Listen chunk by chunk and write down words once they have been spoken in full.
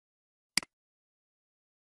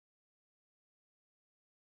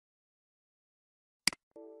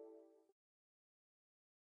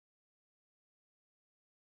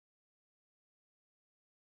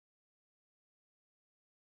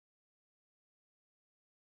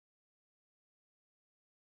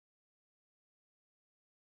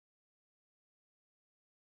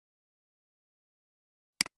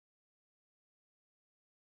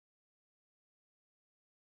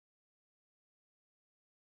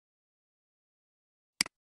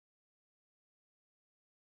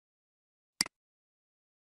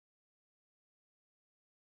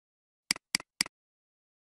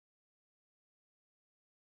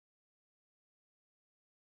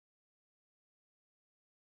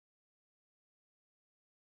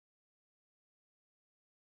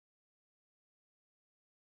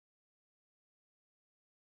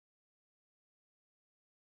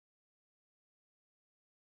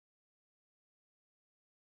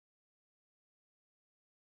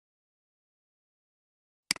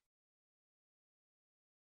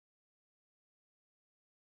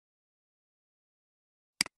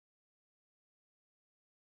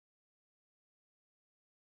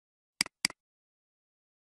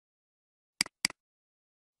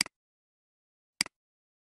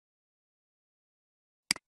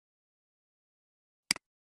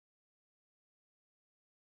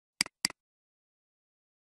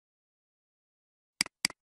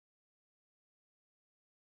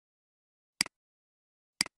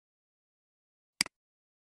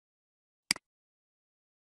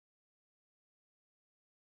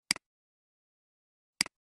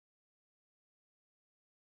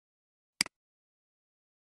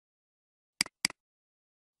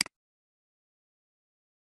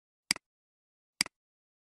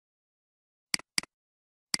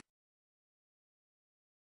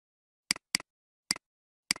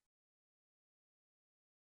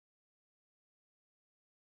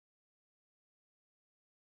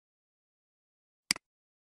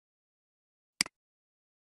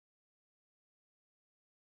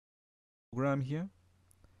program here,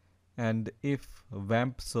 and if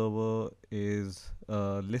WAMP server is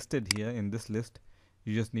listed here in this list,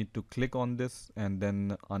 you just need to click on this and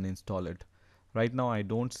then uninstall it. Right now I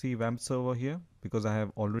don't see WAMP server here because I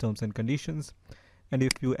have already terms and conditions, and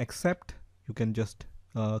if you accept, you can just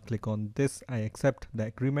click on this I accept the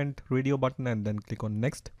agreement radio button and then click on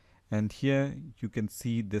next, and here you can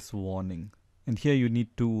see this warning, and here you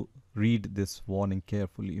need to read this warning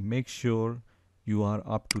carefully. Make sure you are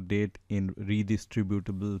up to date in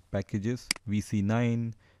redistributable packages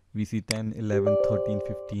VC9, VC10, 11, 13,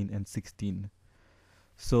 15 and 16.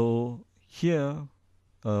 So here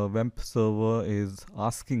WAMP server is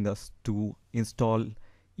asking us to install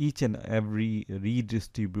each and every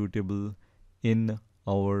redistributable in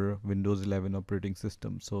our Windows 11 operating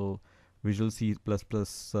system. So Visual C++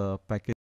 package